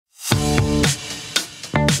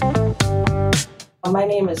My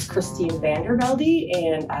name is Kristine Vander Velde,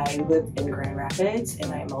 and I live in Grand Rapids,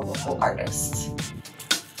 and I'm a local artist.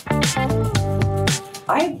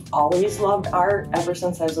 I've always loved art ever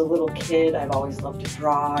since I was a little kid. I've always loved to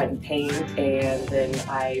draw and paint, and then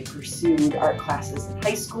I pursued art classes in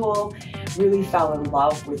high school, really fell in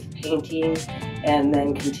love with painting, and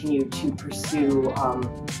then continued to pursue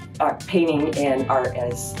art, painting and art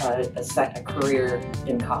as a career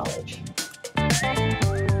in college.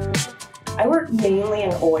 I work mainly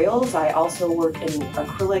in oils. I also work in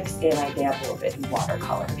acrylics, and I dabble a bit in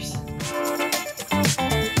watercolors.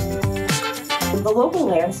 The local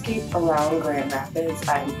landscape around Grand Rapids,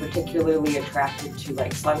 I'm particularly attracted to,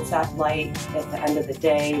 like sunset light at the end of the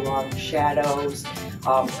day, long shadows,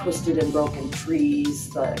 twisted and broken trees.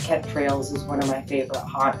 The Kent Trails is one of my favorite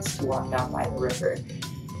haunts to walk down by the river.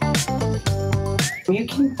 You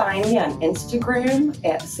can find me on Instagram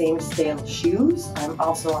at Same Stale Shoes. I'm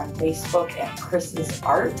also on Facebook at Chris's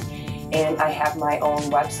Art, and I have my own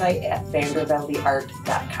website at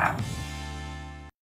vanderveldeart.com.